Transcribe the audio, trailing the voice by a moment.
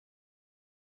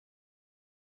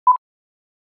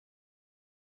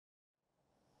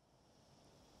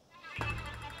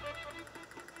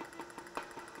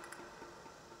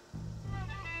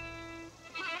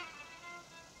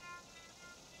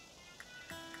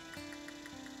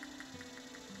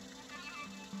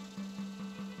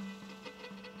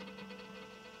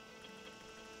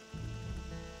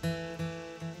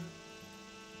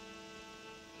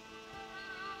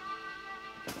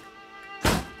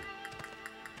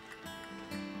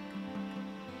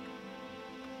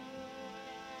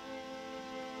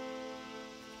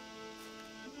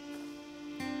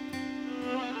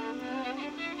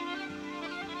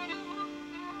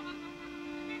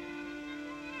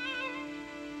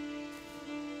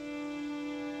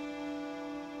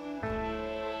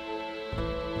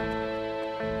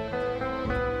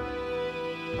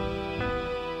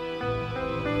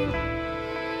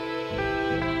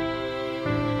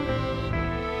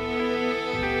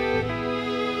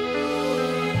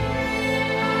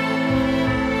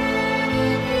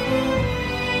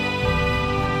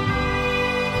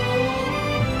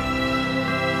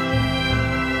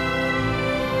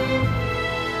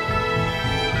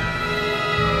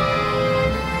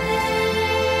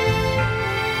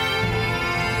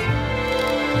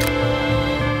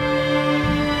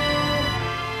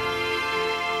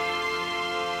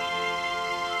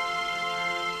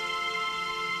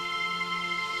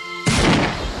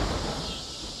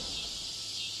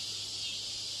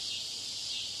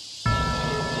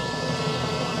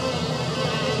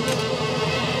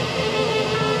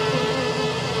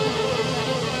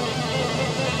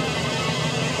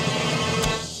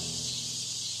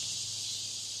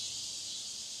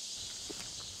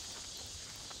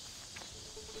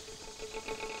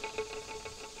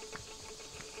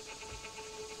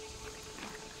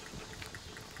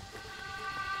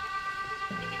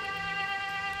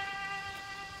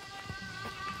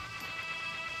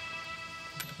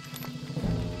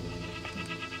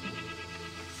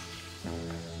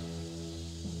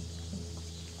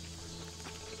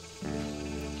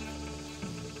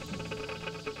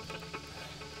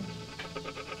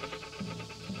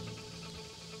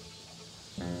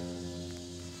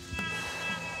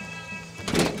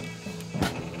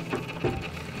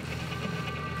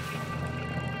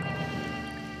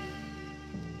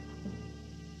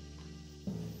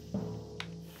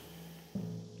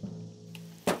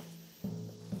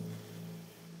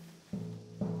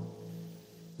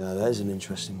Now, that is an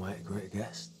interesting way to greet a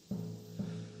guest.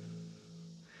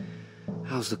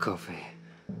 How's the coffee?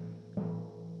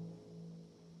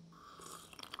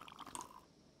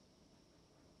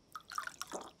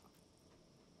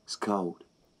 It's cold.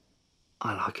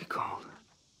 I like it cold.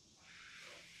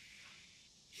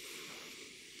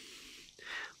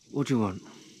 What do you want?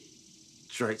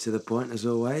 Straight to the point, as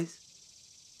always.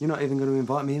 You're not even going to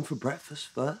invite me in for breakfast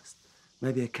first?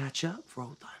 Maybe a catch-up for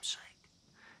old time's sake?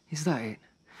 Is that it?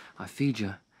 I feed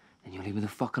you, and you leave me the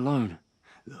fuck alone.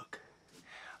 Look,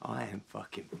 I am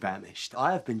fucking famished.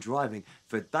 I have been driving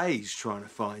for days trying to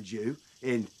find you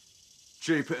in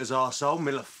Jupiter's arsehole,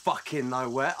 middle of fucking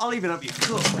nowhere. I'll even help you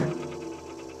cook.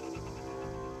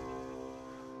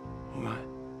 All right.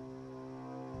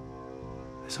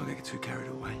 Let's not get too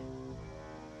carried away.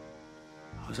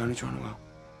 I was only trying to help.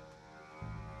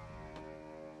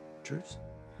 Truce?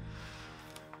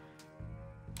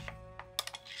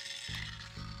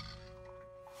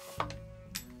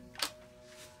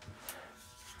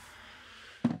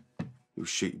 You'll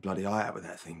shoot your bloody eye out with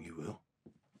that thing, you will.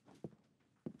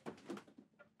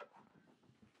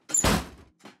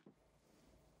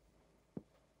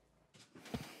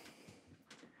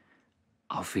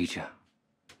 I'll feed you.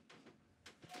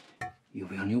 You'll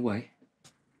be on your way,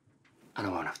 and I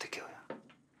won't have to kill you.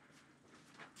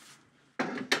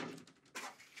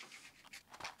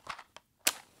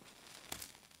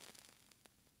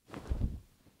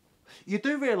 You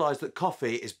do realise that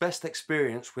coffee is best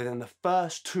experienced within the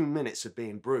first 2 minutes of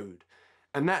being brewed.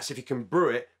 And that's if you can brew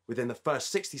it within the first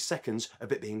 60 seconds of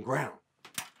it being ground.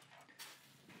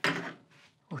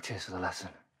 Well, cheers for the lesson.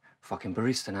 Fucking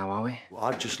barista now, are we? Well,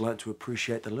 I've just learnt to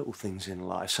appreciate the little things in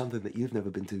life, something that you've never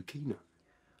been too keen on.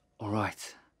 All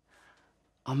right.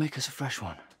 I'll make us a fresh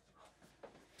one.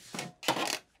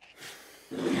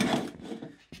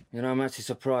 You know, I'm actually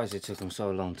surprised it took them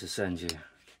so long to send you.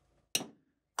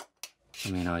 I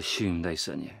mean, I assumed they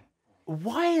sent you.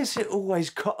 Why has it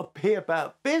always got to be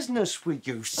about business with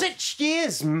you? 6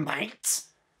 years, mate!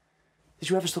 Did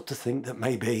you ever stop to think that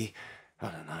maybe, I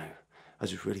don't know, I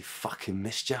just really fucking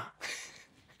missed you?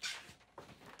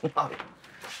 No. I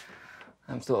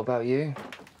haven't thought about you.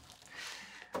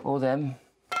 Or them.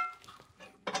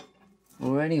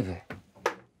 Or any of it.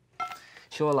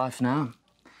 It's your life now.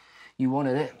 You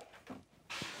wanted it.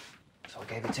 So I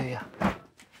gave it to you.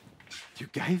 You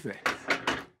gave it?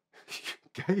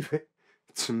 You gave it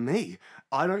to me?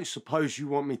 I don't suppose you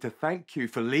want me to thank you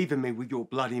for leaving me with your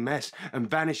bloody mess and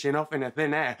vanishing off into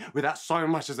thin air without so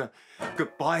much as a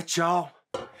goodbye, Charles?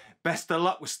 Best of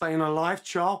luck with staying alive,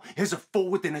 Charles. Here's a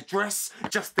forwarding address,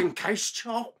 just in case,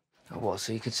 Charles. Oh, what,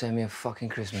 so you could send me a fucking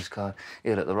Christmas card?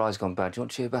 Here, look, the ride's gone bad. Do you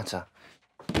want to cheer better?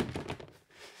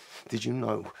 Did you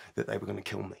know that they were going to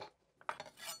kill me?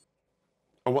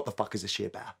 And what the fuck is this shit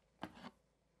about?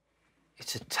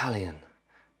 It's Italian.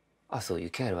 I thought you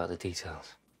cared about the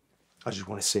details. I just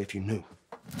want to see if you knew.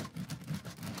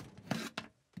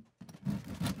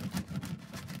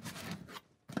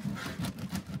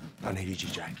 I needed you,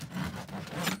 Jake.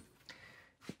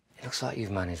 It looks like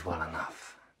you've managed well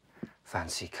enough.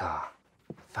 Fancy car,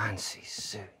 fancy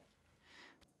suit.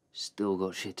 Still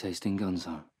got shit-tasting guns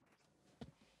on.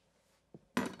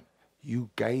 You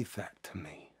gave that to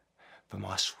me for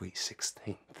my sweet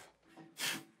 16th.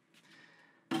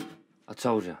 I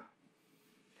told you.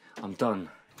 I'm done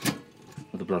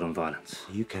with the blood and violence.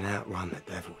 You can outrun the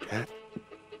devil, Jack.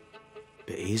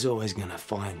 But he's always gonna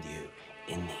find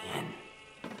you in the end.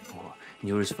 What?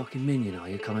 You're his fucking minion, are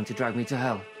you? Coming to drag me to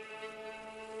hell?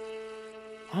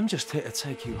 I'm just here to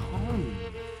take you home.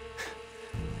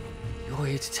 You're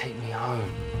here to take me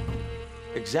home.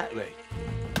 Exactly.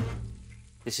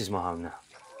 This is my home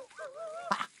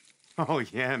now. Oh,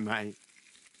 yeah, mate.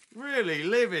 Really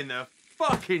living the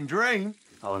fucking dream.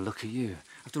 Oh, and look at you.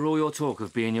 After all your talk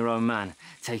of being your own man,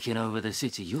 taking over the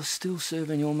city, you're still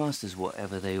serving your masters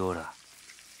whatever they order.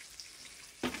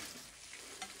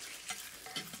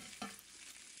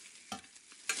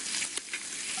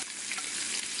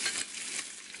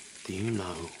 Do you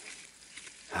know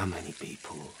how many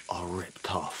people are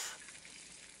ripped off,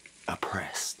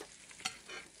 oppressed,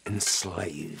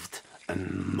 enslaved,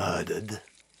 and murdered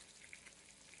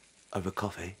over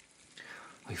coffee?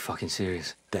 Are you fucking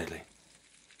serious? Deadly.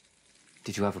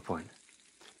 Did you have a point?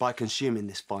 By consuming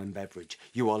this fine beverage,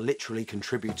 you are literally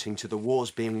contributing to the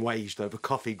wars being waged over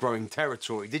coffee-growing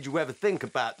territory. Did you ever think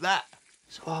about that?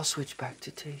 So I'll switch back to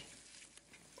tea.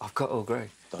 I've got Earl Grey.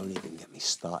 Don't even get me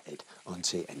started on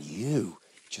tea. And you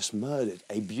just murdered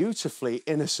a beautifully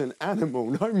innocent animal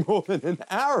no more than an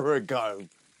hour ago.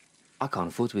 I can't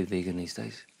afford to be vegan these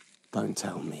days. Don't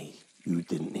tell me you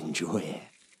didn't enjoy it.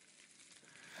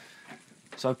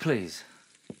 So please,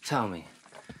 tell me,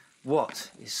 what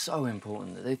is so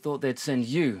important that they thought they'd send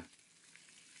you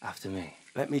after me?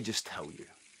 Let me just tell you.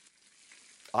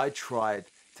 I tried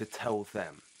to tell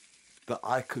them that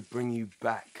I could bring you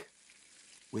back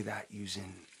without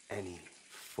using any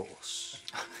force.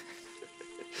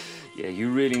 Yeah, you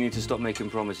really need to stop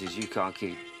making promises you can't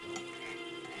keep.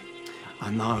 I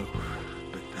know,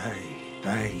 but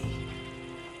they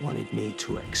wanted me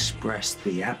to express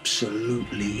the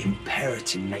absolutely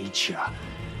imperative nature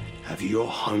of your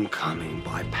homecoming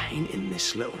by painting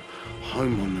this little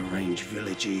home on the range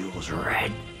village of yours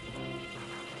red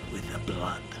with the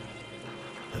blood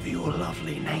of your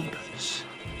lovely neighbors.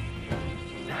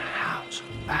 Now, how's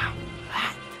about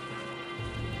that?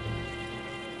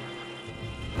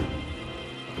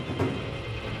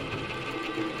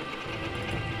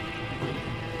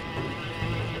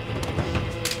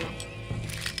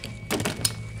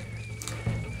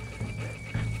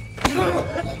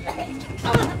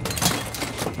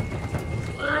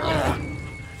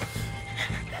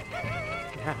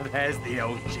 Now there's the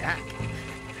old Jack.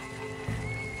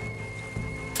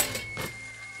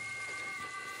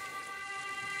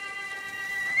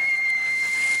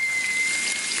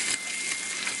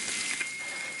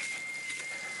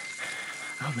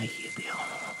 I'll make you a deal.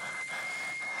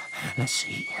 Let's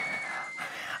see.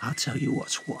 I'll tell you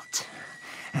what's what.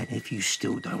 And if you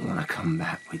still don't want to come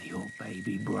back with your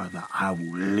baby brother, I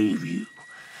will leave you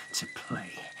to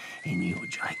play in your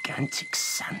gigantic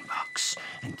sandbox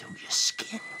until your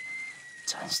skin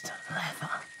turns to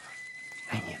leather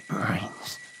and your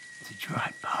brains to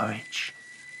dry porridge.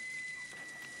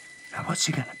 Now, what's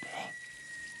it gonna be?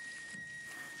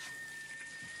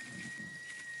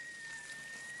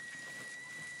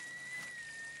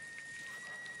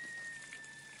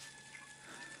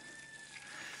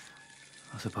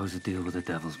 I suppose a deal with the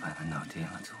devil's better than no deal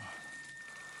at all.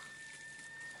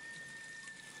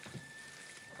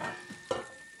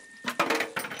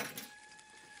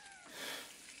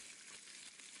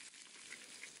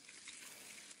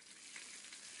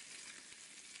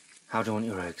 How do you want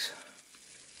your eggs?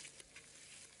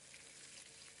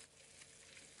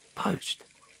 Poached.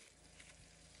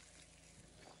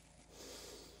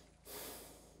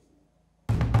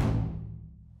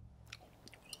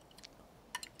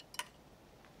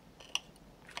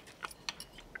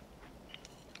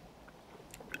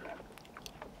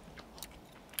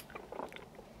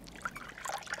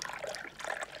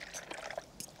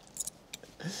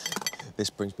 This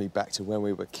brings me back to when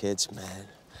we were kids, man.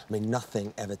 I mean,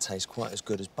 nothing ever tastes quite as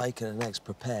good as bacon and eggs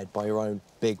prepared by your own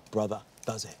big brother,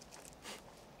 does it?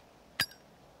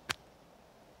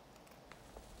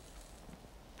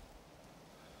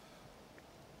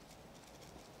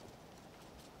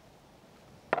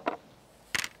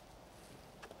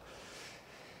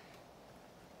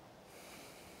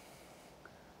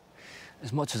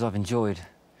 As much as I've enjoyed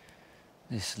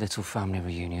this little family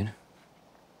reunion,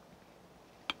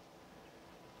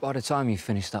 by the time you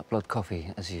finish that blood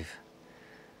coffee, as you've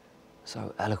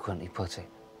so eloquently put it,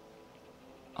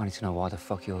 I need to know why the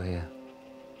fuck you're here.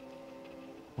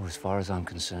 Or as far as I'm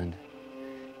concerned,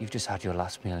 you've just had your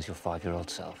last meal as your 5-year-old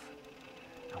self,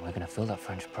 and we're gonna fill that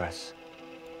French press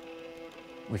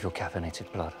with your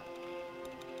caffeinated blood.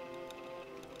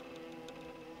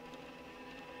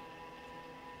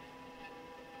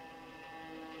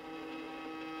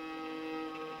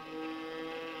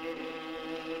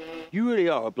 You really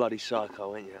are a bloody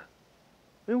psycho, ain't you?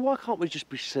 I mean, why can't we just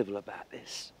be civil about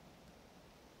this?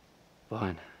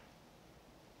 Fine.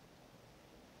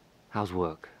 How's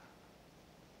work?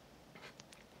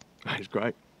 It's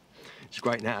great. It's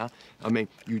great now. I mean,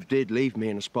 you did leave me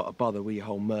in a spot of bother with your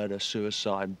whole murder,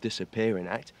 suicide, disappearing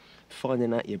act.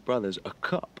 Finding out your brother's a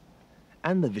cop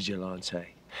and the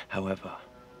vigilante. However,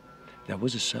 there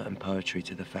was a certain poetry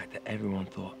to the fact that everyone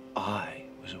thought I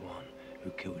was the one who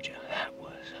killed you. That was...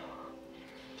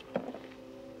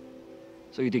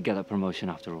 So you did get that promotion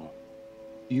after all?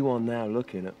 You are now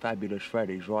looking at Fabulous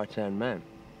Freddy's right-hand man.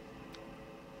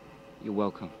 You're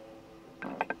welcome.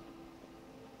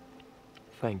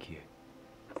 Thank you.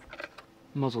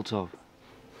 Mazel tov.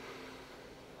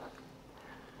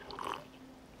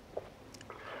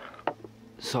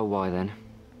 So why then?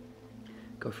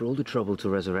 Go through all the trouble to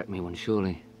resurrect me when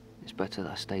surely it's better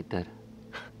that I stayed dead.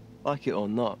 Like it or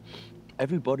not,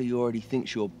 everybody already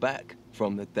thinks you're back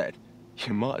from the dead.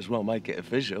 You might as well make it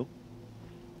official.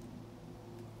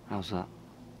 How's that?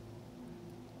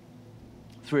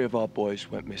 3 of our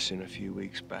boys went missing a few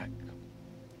weeks back.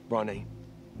 Ronnie,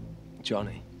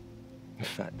 Johnny, and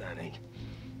Fat Danny.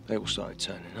 They all started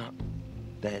turning up.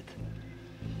 Dead.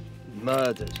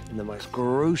 Murdered in the most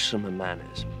gruesome of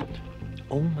manners.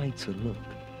 all made to look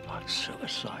like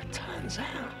suicide. Turns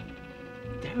out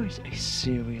there is a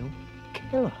serial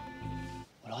killer.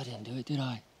 Well, I didn't do it, did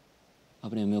I? I've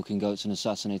been here milking goats and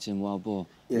assassinating wild boar.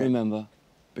 Yeah. Remember?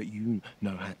 But you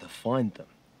know how to find them.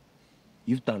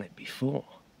 You've done it before.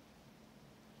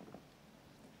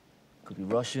 Could be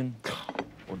Russian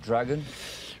or dragon.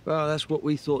 Well, that's what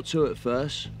we thought too at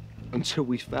first. Until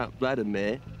we found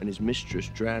Vladimir and his mistress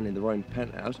drowned in their own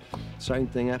penthouse. Same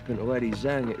thing happened to Eddie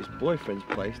Zhang at his boyfriend's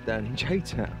place down in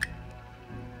J-Town.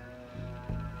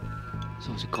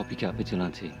 So it's a copycat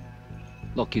vigilante.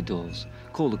 Lock your doors,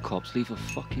 call the cops, leave a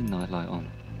fucking nightlight on.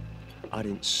 I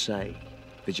didn't say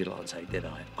vigilante, did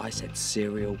I? I said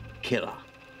serial killer.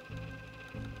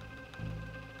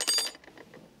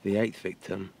 The 8th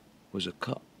victim was a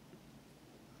cop.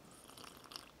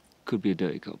 Could be a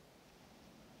dirty cop.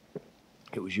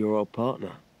 It was your old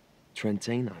partner,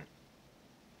 Trentino.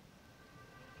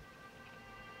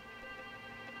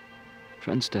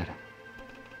 Trent's dead.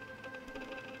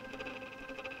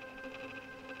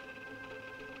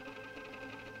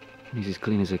 He's as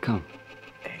clean as they come.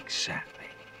 Exactly.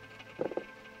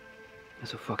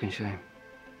 That's a fucking shame.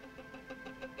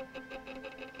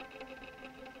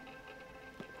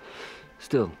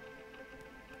 Still,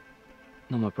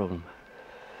 not my problem.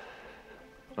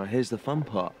 Now, here's the fun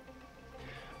part.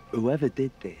 Whoever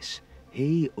did this,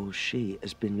 he or she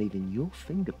has been leaving your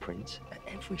fingerprints at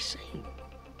every scene.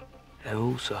 They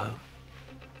also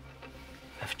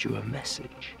left you a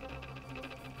message.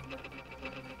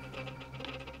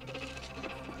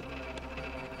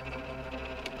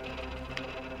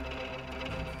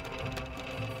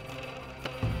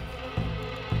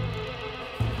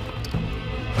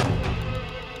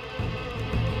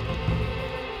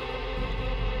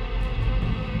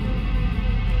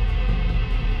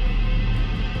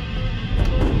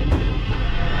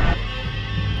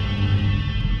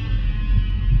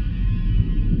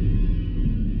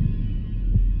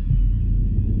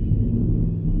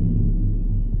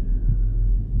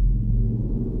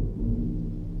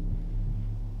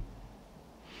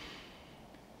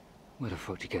 Where the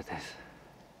fuck did you get this?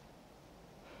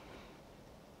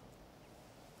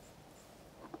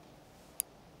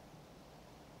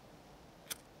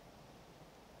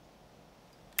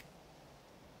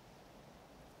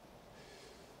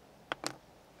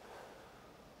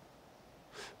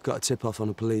 Got a tip-off on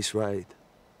a police raid.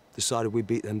 Decided we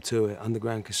beat them to it.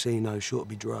 Underground casino, sure to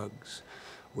be drugs,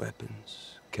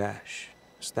 weapons, cash.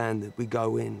 Standard, we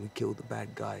go in, we kill the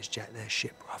bad guys, jack their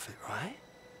shit profit, right?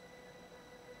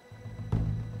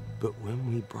 But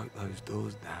when we broke those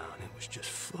doors down, it was just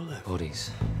full of...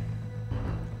 Bodies.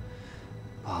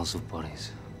 Piles of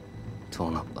bodies.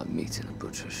 Torn up like meat in a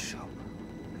butcher's shop.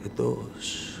 The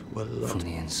doors were locked. From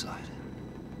the inside.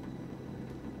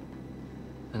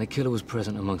 And the killer was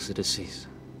present amongst the deceased.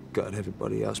 Gutted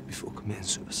everybody else before committing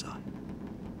suicide.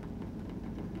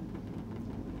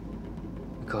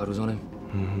 The card was on him?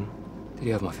 Mm-hmm. Did he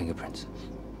have my fingerprints?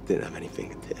 Didn't have any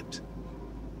fingertips.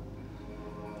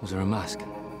 Was there a mask?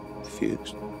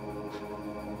 Fused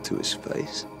to his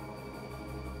face.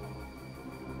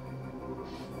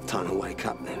 Time to wake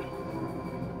up then,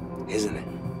 isn't it?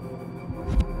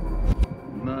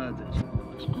 Murdered.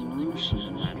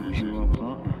 Exclusive. That was your old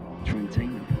partner,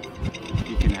 Trentino.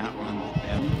 You can outrun the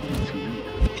devil to me.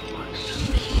 Like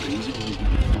suicide, he's always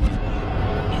gonna find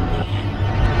you in the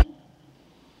end.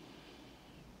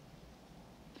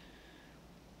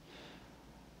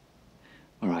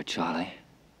 All right, Charlie.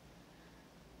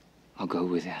 I'll go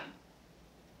with you.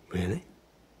 Really?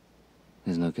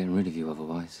 There's no getting rid of you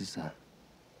otherwise, is there?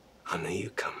 I know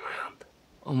you come round.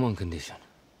 On one condition.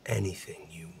 Anything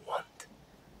you want.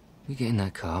 We get in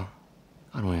that car.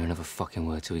 I don't hear another fucking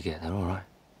word till we get there, all right?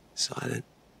 Silent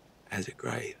as a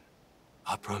grave.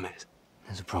 I promise.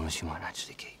 There's a promise you might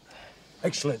actually keep.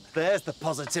 Excellent. There's the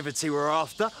positivity we're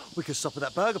after. We could stop at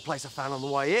that burger place I found on the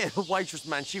way here. The waitress,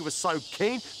 man, she was so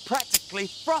keen, practically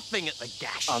frothing at the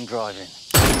gash. I'm driving.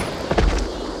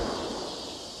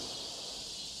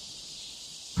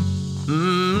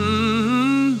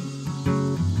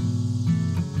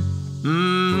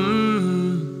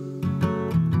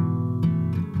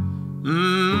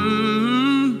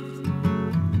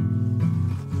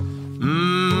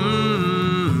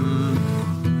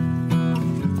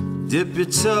 Dip your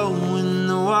toe in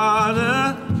the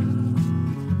water,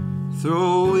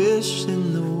 throw a wish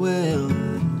in the well.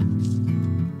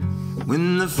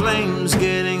 When the flame's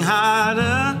getting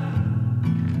hotter,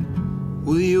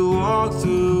 will you walk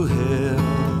through hell?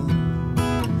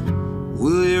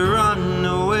 Will you run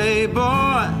away,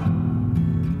 boy?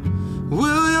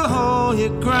 Will you hold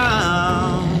your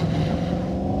ground?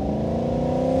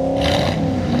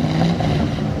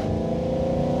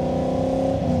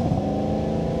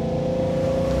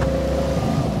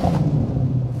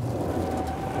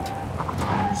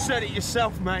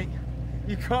 yourself, mate.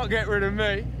 You can't get rid of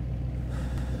me.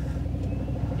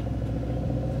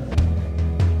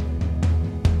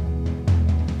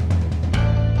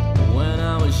 When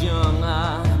I was young,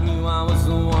 I knew I was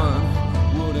the one.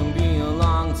 Wouldn't be a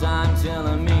long time till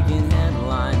I'm making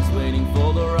headlines, waiting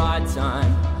for the right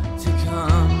time to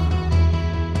come.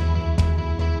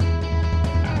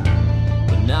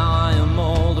 But now I am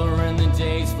older and the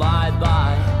days fly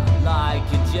by like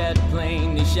a jet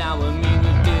plane. They shower me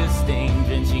with disdain,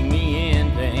 drenching me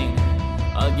in pain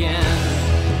again.